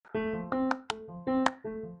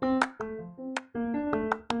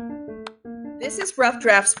This is Rough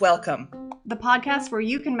Drafts Welcome. The podcast where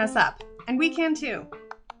you can mess up, and we can too.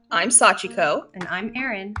 I'm Sachiko. And I'm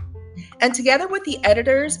Erin. And together with the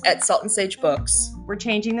editors at Salt and Sage Books, we're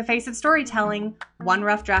changing the face of storytelling, one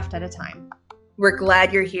rough draft at a time. We're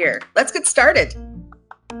glad you're here. Let's get started.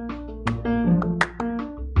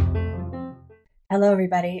 Hello,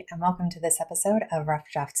 everybody, and welcome to this episode of Rough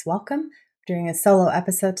Drafts Welcome. We're doing a solo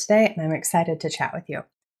episode today, and I'm excited to chat with you.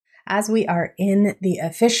 As we are in the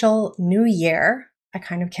official new year, I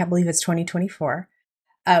kind of can't believe it's 2024,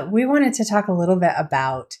 we wanted to talk a little bit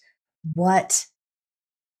about what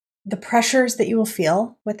the pressures that you will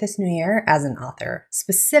feel with this new year as an author.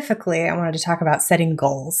 Specifically, I wanted to talk about setting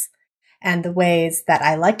goals and the ways that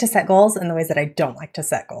I like to set goals and the ways that I don't like to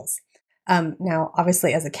set goals. Now,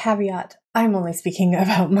 obviously, as a caveat, I'm only speaking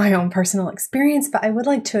about my own personal experience, but I would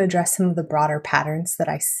like to address some of the broader patterns that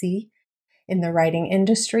I see in the writing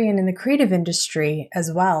industry and in the creative industry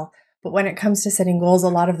as well. But when it comes to setting goals, a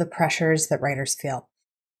lot of the pressures that writers feel.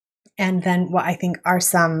 And then what I think are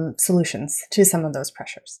some solutions to some of those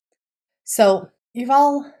pressures. So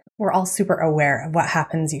we're all super aware of what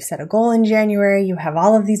happens. You set a goal in January, you have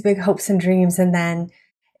all of these big hopes and dreams, and then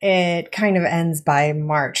it kind of ends by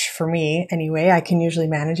March. For me, anyway, I can usually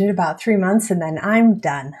manage it about 3 months, and then I'm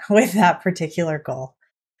done with that particular goal.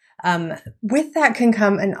 With that can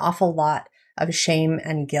come an awful lot of shame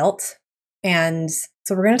and guilt. And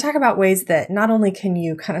so we're going to talk about ways that not only can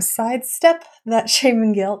you kind of sidestep that shame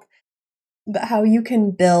and guilt, but how you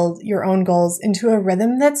can build your own goals into a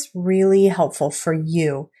rhythm that's really helpful for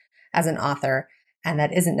you as an author. And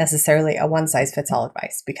that isn't necessarily a one-size-fits-all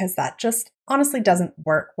advice, because that just honestly doesn't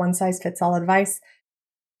work. One-size-fits-all advice,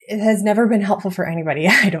 it has never been helpful for anybody,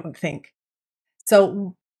 I don't think.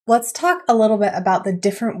 So let's talk a little bit about the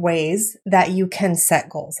different ways that you can set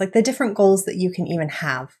goals, like the different goals that you can even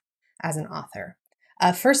have as an author.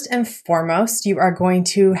 First and foremost, you are going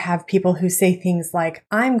to have people who say things like,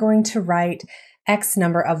 I'm going to write X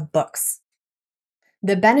number of books.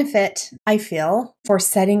 The benefit, I feel, for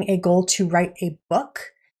setting a goal to write a book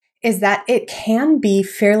is that it can be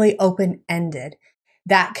fairly open-ended.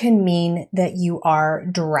 That can mean that you are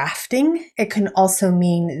drafting. It can also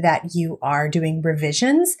mean that you are doing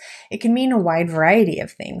revisions. It can mean a wide variety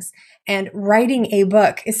of things. And writing a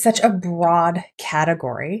book is such a broad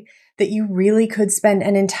category that you really could spend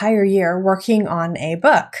an entire year working on a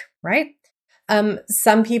book, right?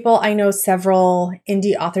 Some people, I know several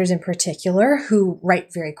indie authors in particular who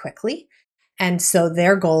write very quickly. And so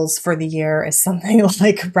their goals for the year is something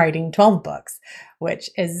like writing 12 books, which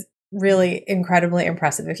is really incredibly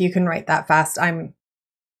impressive. If you can write that fast, I'm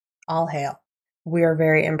all hail. We are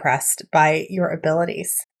very impressed by your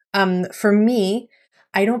abilities. For me,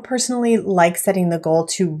 I don't personally like setting the goal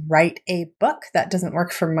to write a book. That doesn't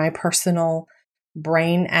work for my personal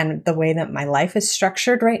brain and the way that my life is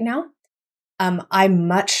structured right now. I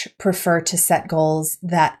much prefer to set goals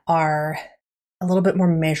that are a little bit more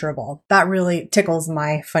measurable. That really tickles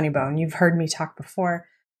my funny bone. You've heard me talk before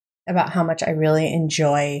about how much I really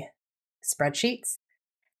enjoy spreadsheets.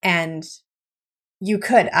 And you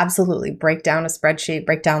could absolutely break down a spreadsheet,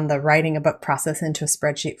 break down the writing a book process into a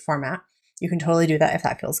spreadsheet format. You can totally do that if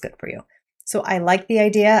that feels good for you. So I like the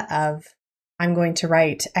idea of I'm going to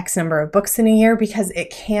write X number of books in a year because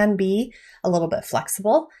it can be a little bit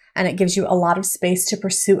flexible and it gives you a lot of space to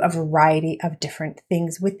pursue a variety of different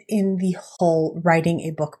things within the whole writing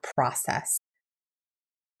a book process.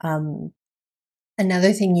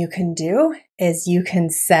 Another thing you can do is you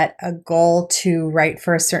can set a goal to write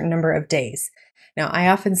for a certain number of days. Now, I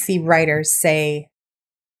often see writers say,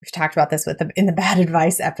 we've talked about this in the bad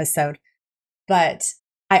advice episode, but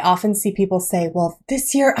I often see people say, well,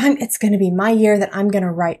 this year, it's going to be my year that I'm going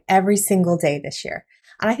to write every single day this year.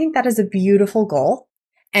 And I think that is a beautiful goal.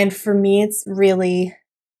 And for me, it's really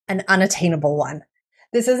an unattainable one.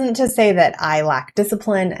 This isn't to say that I lack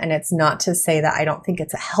discipline, and it's not to say that I don't think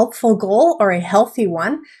it's a helpful goal or a healthy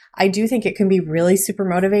one. I do think it can be really super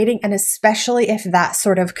motivating, and especially if that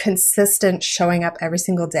sort of consistent showing up every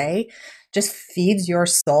single day just feeds your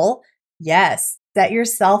soul. Yes, set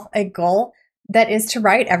yourself a goal that is to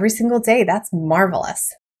write every single day. That's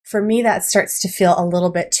marvelous. For me, that starts to feel a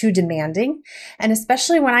little bit too demanding, and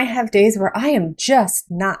especially when I have days where I am just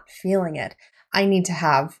not feeling it. I need to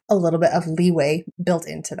have a little bit of leeway built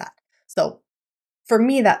into that. So for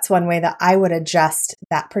me, that's one way that I would adjust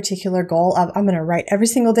that particular goal of I'm going to write every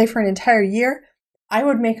single day for an entire year. I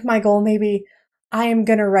would make my goal maybe I am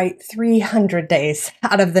going to write 300 days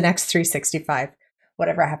out of the next 365,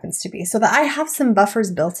 whatever it happens to be, so that I have some buffers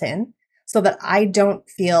built in so that I don't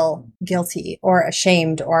feel guilty or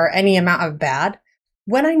ashamed or any amount of bad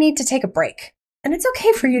when I need to take a break. And it's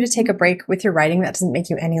okay for you to take a break with your writing. That doesn't make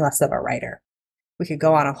you any less of a writer. We could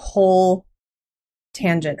go on a whole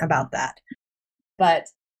tangent about that. But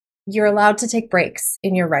you're allowed to take breaks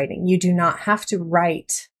in your writing. You do not have to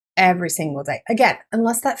write every single day. Again,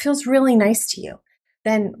 unless that feels really nice to you,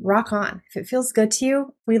 then rock on. If it feels good to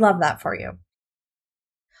you, we love that for you.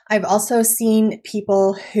 I've also seen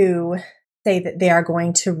people who say that they are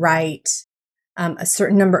going to write a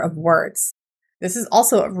certain number of words. This is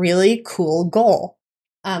also a really cool goal.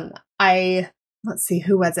 Let's see,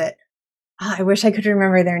 who was it? I wish I could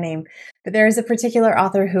remember their name, but there is a particular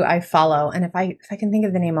author who I follow, and if I can think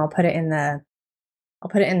of the name, I'll put it in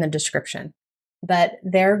the description. But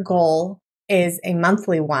their goal is a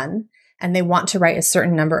monthly one, and they want to write a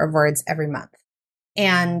certain number of words every month.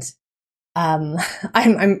 And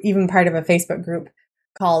I'm even part of a Facebook group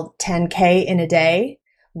called 10K in a day,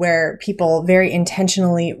 where people very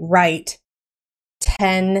intentionally write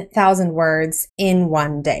 10,000 words in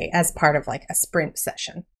one day as part of like a sprint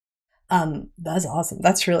session. That's awesome.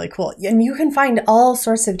 That's really cool. And you can find all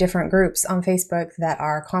sorts of different groups on Facebook that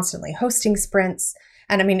are constantly hosting sprints.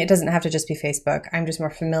 And I mean, it doesn't have to just be Facebook. I'm just more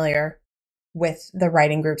familiar with the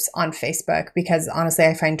writing groups on Facebook because honestly,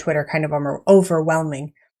 I find Twitter kind of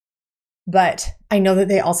overwhelming. But I know that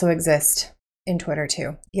they also exist in Twitter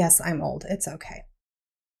too. Yes, I'm old. It's okay.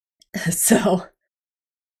 So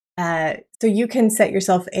you can set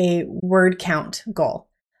yourself a word count goal.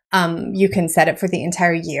 You can set it for the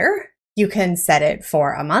entire year. You can set it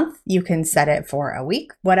for a month. You can set it for a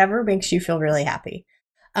week, whatever makes you feel really happy.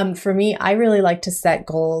 For me, I really like to set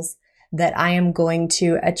goals that I am going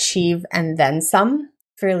to achieve and then some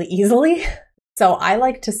fairly easily. So I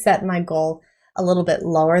like to set my goal a little bit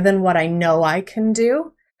lower than what I know I can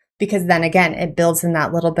do, because then again, it builds in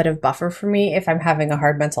that little bit of buffer for me if I'm having a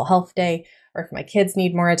hard mental health day, or if my kids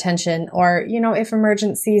need more attention, or, if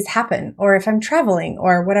emergencies happen, or if I'm traveling,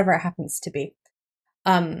 or whatever it happens to be.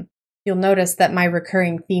 You'll notice that my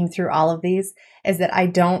recurring theme through all of these is that I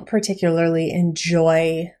don't particularly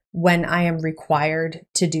enjoy when I am required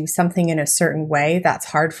to do something in a certain way. That's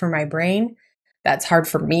hard for my brain. That's hard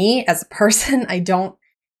for me as a person. I don't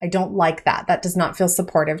like that. That does not feel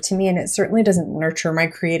supportive to me, and it certainly doesn't nurture my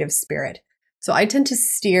creative spirit. So I tend to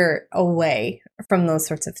steer away from those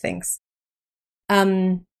sorts of things.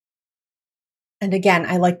 And again,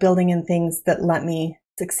 I like building in things that let me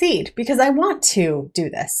succeed because I want to do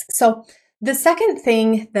this. So the second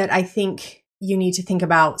thing that I think you need to think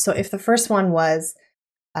about, so if the first one was,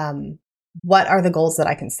 what are the goals that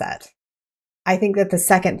I can set? I think that the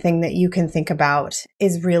second thing that you can think about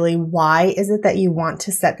is really, why is it that you want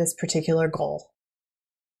to set this particular goal?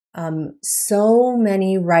 So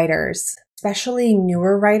many writers, especially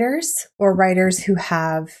newer writers or writers who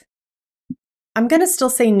have, I'm going to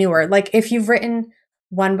still say newer, like if you've written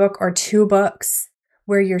one book or two books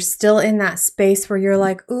where you're still in that space where you're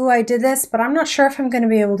like, ooh, I did this, but I'm not sure if I'm going to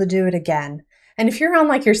be able to do it again. And if you're on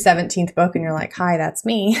like your 17th book and you're like, hi, that's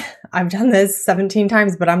me. I've done this 17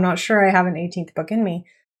 times, but I'm not sure I have an 18th book in me.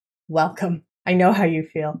 Welcome. I know how you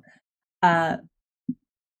feel. But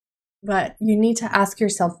you need to ask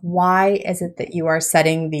yourself, why is it that you are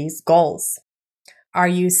setting these goals? Are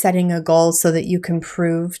you setting a goal so that you can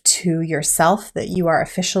prove to yourself that you are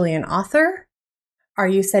officially an author? Are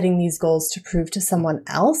you setting these goals to prove to someone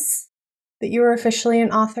else that you are officially an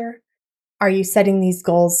author? Are you setting these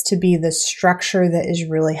goals to be the structure that is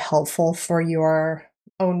really helpful for your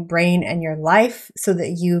own brain and your life so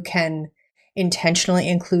that you can intentionally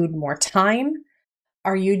include more time?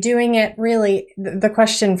 Are you doing it really? The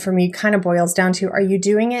question for me kind of boils down to, are you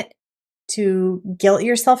doing it to guilt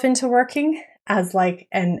yourself into working as like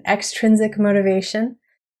an extrinsic motivation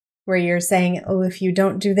where you're saying, oh, if you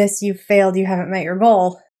don't do this, you've failed, you haven't met your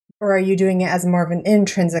goal? Or are you doing it as more of an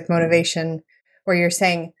intrinsic motivation where you're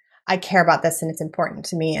saying, I care about this and it's important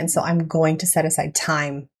to me, and so I'm going to set aside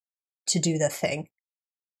time to do the thing?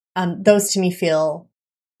 Those to me feel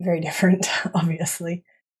very different, obviously.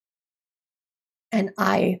 And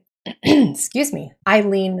excuse me, I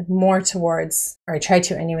lean more towards, or I try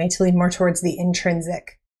to anyway, to lean more towards the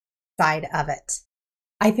intrinsic side of it.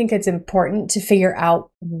 I think it's important to figure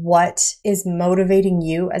out what is motivating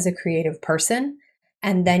you as a creative person,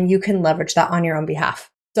 and then you can leverage that on your own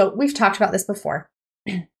behalf. So we've talked about this before,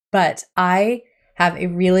 but I have a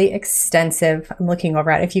really extensive, I'm looking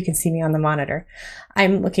over at, if you can see me on the monitor,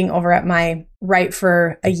 I'm looking over at my Write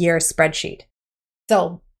for a Year spreadsheet.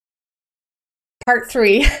 So part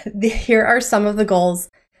 3, here are some of the goals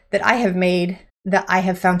that I have made that I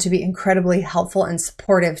have found to be incredibly helpful and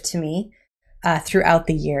supportive to me throughout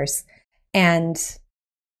the years. And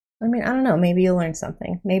I mean, I don't know, maybe you'll learn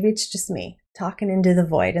something. Maybe it's just me talking into the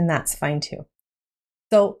void, and that's fine too.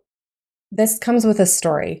 So this comes with a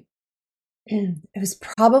story. It was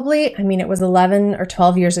probably, it was 11 or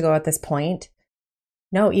 12 years ago at this point.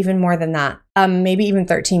 No, even more than that. Maybe even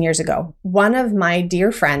 13 years ago. One of my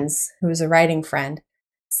dear friends, who was a writing friend,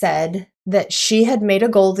 said that she had made a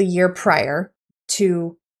goal the year prior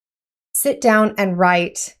to sit down and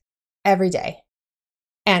write every day.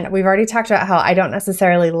 And we've already talked about how I don't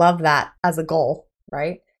necessarily love that as a goal,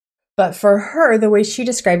 right? But for her, the way she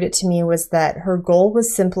described it to me was that her goal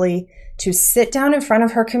was simply to sit down in front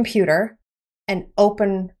of her computer and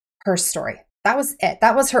open her story. That was it.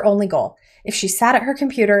 That was her only goal. If she sat at her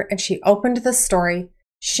computer and she opened the story,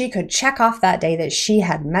 she could check off that day that she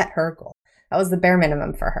had met her goal. That was the bare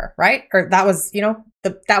minimum for her, right? Or that was,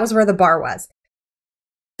 that was where the bar was.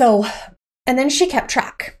 So, and then she kept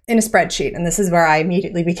track in a spreadsheet. And this is where I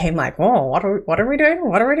immediately became like, whoa, what are we doing?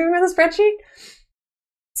 What are we doing with a spreadsheet?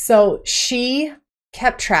 So she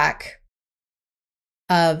kept track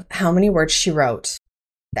of how many words she wrote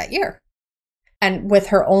that year. And with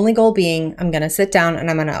her only goal being, I'm going to sit down and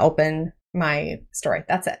I'm going to open my story.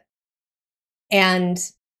 That's it. And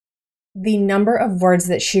the number of words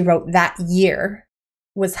that she wrote that year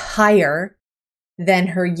was higher than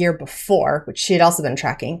her year before, which she had also been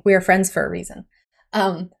tracking. We are friends for a reason.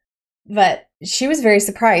 But she was very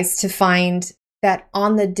surprised to find that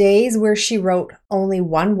on the days where she wrote only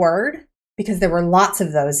one word, because there were lots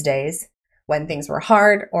of those days when things were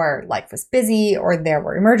hard or life was busy or there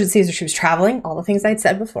were emergencies or she was traveling, all the things I'd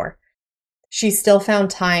said before, she still found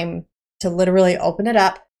time to literally open it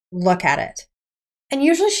up, look at it. And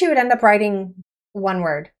usually she would end up writing one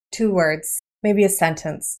word, 2 words, maybe a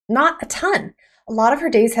sentence, not a ton. A lot of her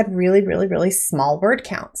days had really, really, really small word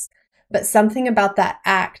counts. But something about that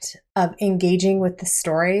act of engaging with the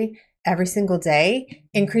story every single day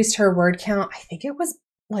increased her word count. I think it was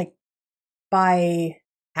like by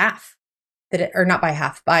half.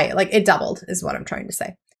 It doubled is what I'm trying to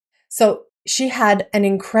say. So she had an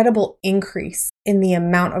incredible increase in the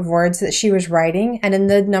amount of words that she was writing and in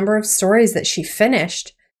the number of stories that she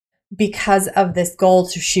finished because of this goal.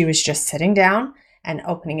 So she was just sitting down and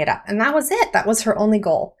opening it up. And that was it. That was her only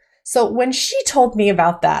goal. So when she told me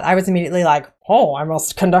about that, I was immediately like, oh, I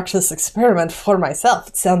must conduct this experiment for myself.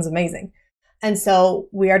 It sounds amazing. And so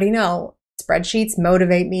we already know spreadsheets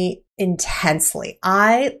motivate me intensely.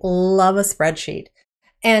 I love a spreadsheet.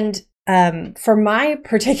 And for my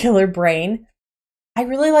particular brain, I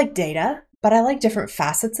really like data, but I like different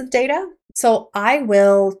facets of data. So I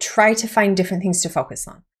will try to find different things to focus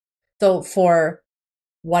on. So for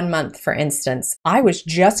 1 month, for instance, I was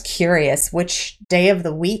just curious which day of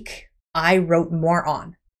the week I wrote more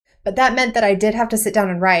on. But that meant that I did have to sit down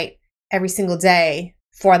and write every single day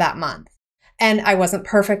for that month. And I wasn't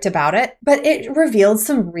perfect about it, but it revealed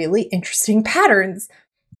some really interesting patterns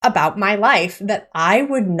about my life that I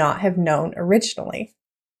would not have known originally.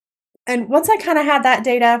 And once I kind of had that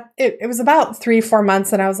data, it was about 3-4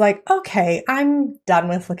 months and I was like, okay, I'm done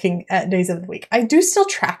with looking at days of the week. I do still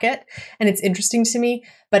track it and it's interesting to me,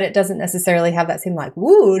 but it doesn't necessarily have that same like,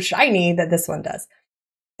 woo, shiny that this one does.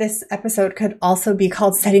 This episode could also be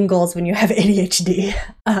called Setting Goals When You Have ADHD.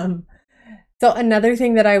 So another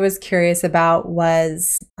thing that I was curious about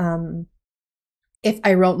was if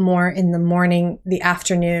I wrote more in the morning, the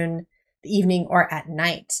afternoon, the evening, or at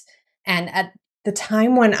night. And at the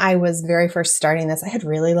time when I was very first starting this, I had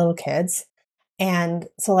really little kids. And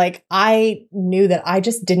so I knew that I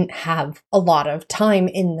just didn't have a lot of time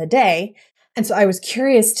in the day. And so I was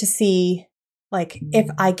curious to see if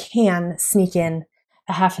I can sneak in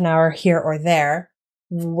a half an hour here or there,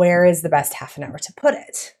 where is the best half an hour to put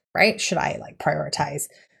it, right? Should I prioritize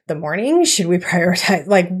the morning? Should we prioritize,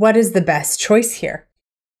 what is the best choice here?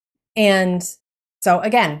 And so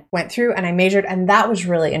again, went through and I measured, and that was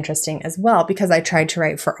really interesting as well, because I tried to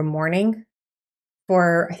write for a morning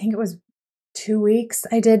for, I think it was 2 weeks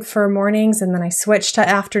I did for mornings, and then I switched to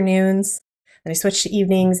afternoons, then I switched to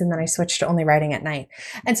evenings, and then I switched to only writing at night.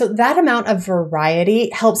 And so that amount of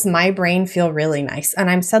variety helps my brain feel really nice. And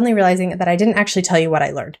I'm suddenly realizing that I didn't actually tell you what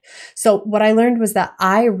I learned. So what I learned was that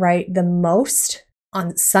I write the most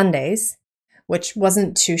on Sundays, which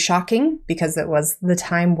wasn't too shocking because it was the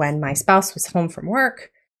time when my spouse was home from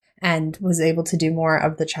work and was able to do more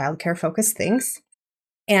of the childcare focused things.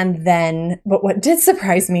 And then, but what did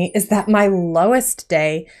surprise me is that my lowest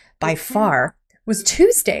day by far was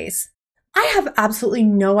Tuesdays. I have absolutely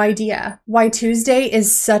no idea why Tuesday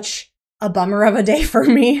is such a bummer of a day for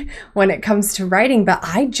me when it comes to writing, but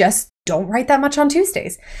I just don't write that much on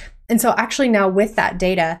Tuesdays. And so actually now with that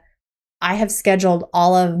data, I have scheduled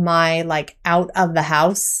all of my out of the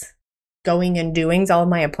house going and doings, all of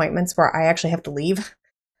my appointments where I actually have to leave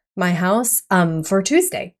my house for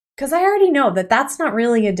Tuesday, because I already know that that's not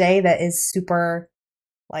really a day that is super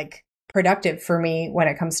like productive for me when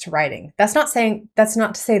it comes to writing. That's not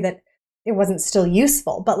to say that it wasn't still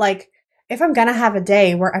useful, but like if I'm going to have a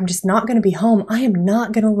day where I'm just not going to be home, I am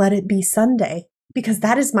not going to let it be Sunday because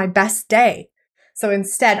that is my best day. So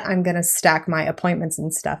instead, I'm going to stack my appointments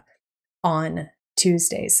and stuff on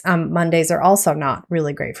Tuesdays. Mondays are also not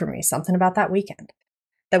really great for me. Something about that weekend.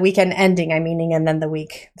 The weekend ending, I'm meaning, and then the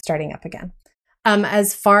week starting up again.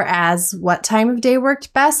 As far as what time of day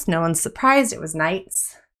worked best, no one's surprised. It was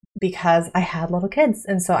nights because I had little kids.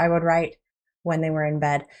 And so I would write when they were in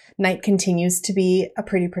bed. Night continues to be a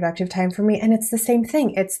pretty productive time for me. And it's the same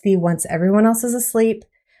thing. It's the once everyone else is asleep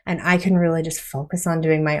and I can really just focus on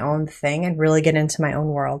doing my own thing and really get into my own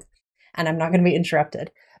world. And I'm not going to be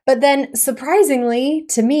interrupted. But then surprisingly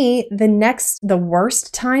to me, the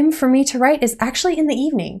worst time for me to write is actually in the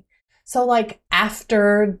evening. So like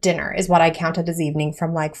after dinner is what I counted as evening,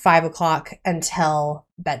 from like 5 o'clock until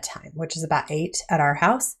bedtime, which is about 8 at our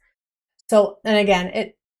house. So, and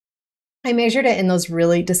again, I measured it in those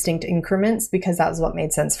really distinct increments because that was what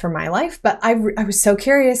made sense for my life. But I was so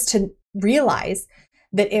curious to realize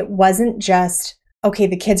that it wasn't just, okay,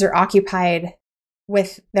 the kids are occupied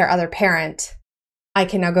with their other parent, I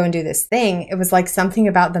can now go and do this thing. It was like something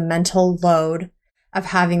about the mental load of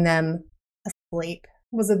having them asleep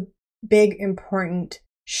was a big, important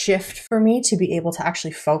shift for me to be able to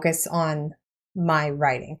actually focus on my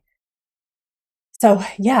writing. So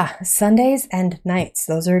yeah, Sundays and nights,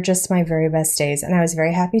 those are just my very best days. And I was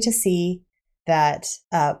very happy to see that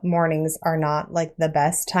mornings are not like the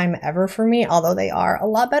best time ever for me, although they are a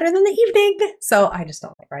lot better than the evening. So I just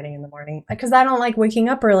don't like writing in the morning because I don't like waking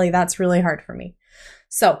up early. That's really hard for me.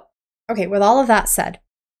 So, okay, with all of that said,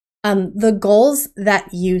 the goals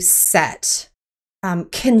that you set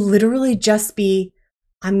can literally just be,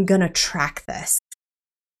 I'm going to track this.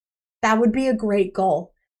 That would be a great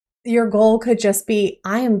goal. Your goal could just be,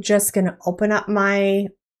 I am just going to open up my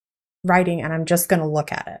writing and I'm just going to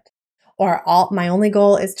look at it. Or my only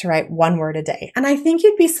goal is to write 1 word a day. And I think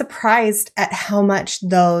you'd be surprised at how much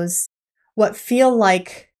those, what feel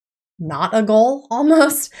like not a goal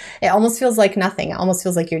almost, it almost feels like nothing. It almost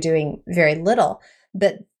feels like you're doing very little.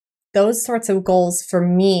 But those sorts of goals for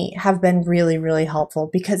me have been really, really helpful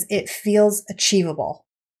because it feels achievable.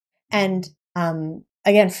 And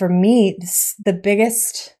again, for me, the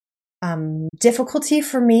biggest difficulty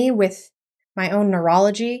for me with my own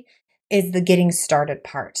neurology is the getting started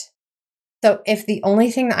part. So if the only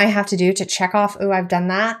thing that I have to do to check off, oh, I've done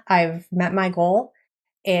that, I've met my goal,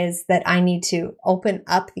 is that I need to open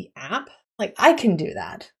up the app, like I can do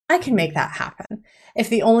that. I can make that happen. If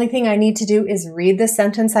the only thing I need to do is read the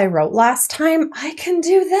sentence I wrote last time, I can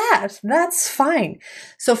do that. That's fine.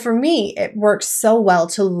 So for me, it works so well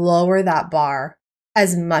to lower that bar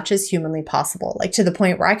as much as humanly possible, like to the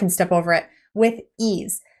point where I can step over it with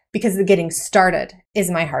ease because the getting started is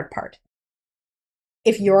my hard part.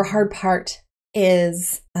 If your hard part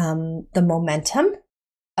is the momentum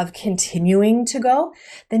of continuing to go,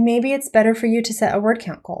 then maybe it's better for you to set a word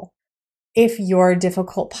count goal. If your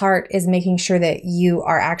difficult part is making sure that you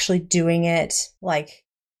are actually doing it like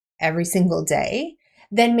every single day,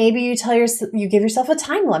 then maybe you give yourself a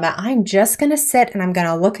time limit. I'm just going to sit and I'm going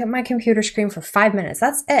to look at my computer screen for 5 minutes.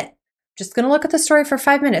 That's it. Just going to look at the story for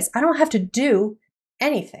 5 minutes. I don't have to do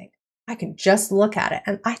anything. I can just look at it.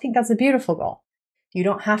 And I think that's a beautiful goal. You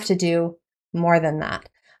don't have to do more than that.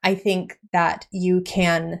 I think that you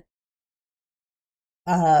can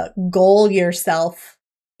goal yourself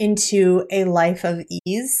into a life of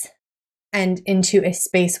ease and into a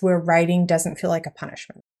space where writing doesn't feel like a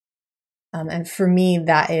punishment. And for me,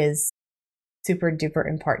 that is super duper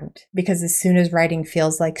important because as soon as writing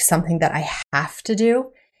feels like something that I have to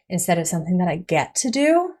do instead of something that I get to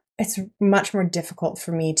do, it's much more difficult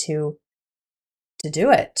for me to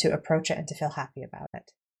do it, to approach it, and to feel happy about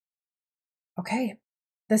it. Okay,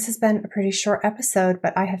 this has been a pretty short episode,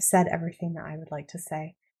 but I have said everything that I would like to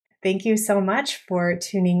say. Thank you so much for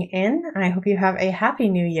tuning in. I hope you have a happy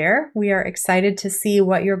new year. We are excited to see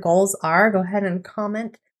what your goals are. Go ahead and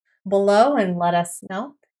comment below and let us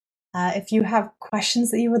know. If you have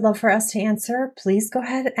questions that you would love for us to answer, please go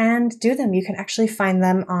ahead and do them. You can actually find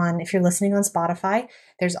them if you're listening on Spotify,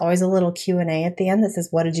 there's always a little Q&A at the end that says,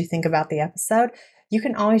 what did you think about the episode? You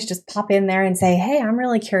can always just pop in there and say, hey, I'm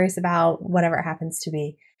really curious about whatever it happens to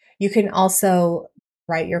be. You can also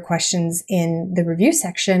write your questions in the review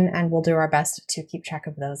section and we'll do our best to keep track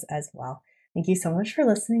of those as well. Thank you so much for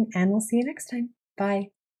listening and we'll see you next time.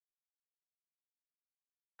 Bye.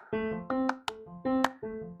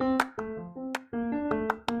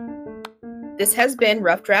 This has been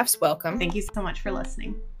Rough Drafts Welcome. Thank you so much for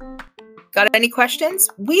listening. Got any questions?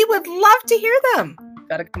 We would love to hear them.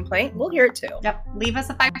 Got a complaint? We'll hear it too. Yep. Leave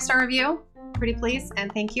us a 5-star review. Pretty please,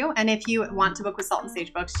 and thank you. And if you want to book with Salt and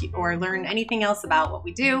Sage Books or learn anything else about what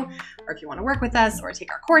we do, or if you want to work with us or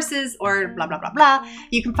take our courses or blah, blah, blah, blah,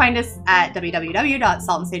 you can find us at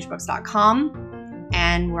www.saltandsagebooks.com,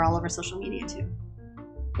 and we're all over social media too.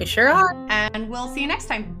 We sure are. And we'll see you next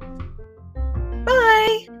time.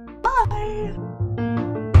 Bye. Bye.